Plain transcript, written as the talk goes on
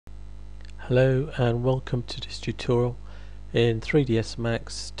Hello and welcome to this tutorial in 3ds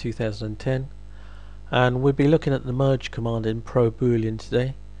Max 2010, and we'll be looking at the merge command in ProBoolean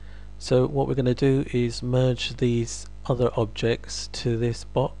today. So what we're going to do is merge these other objects to this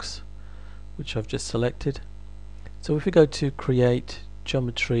box which I've just selected. So if we go to create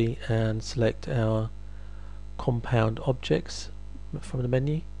geometry and select our compound objects from the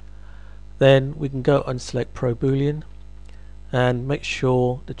menu, then we can go and select ProBoolean and make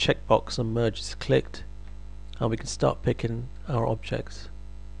sure the checkbox on merge is clicked, and we can start picking our objects.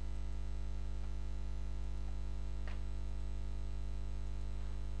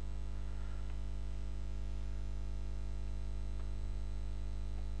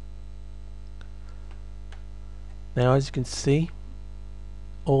 Now as you can see,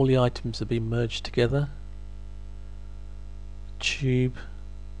 all the items have been merged together. The tube,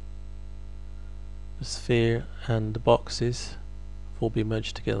 the sphere and the boxes have all been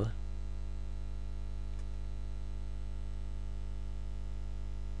merged together.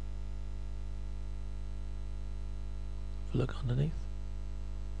 Look underneath.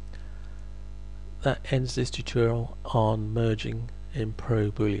 That ends this tutorial on merging in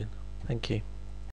ProBoolean. Thank you.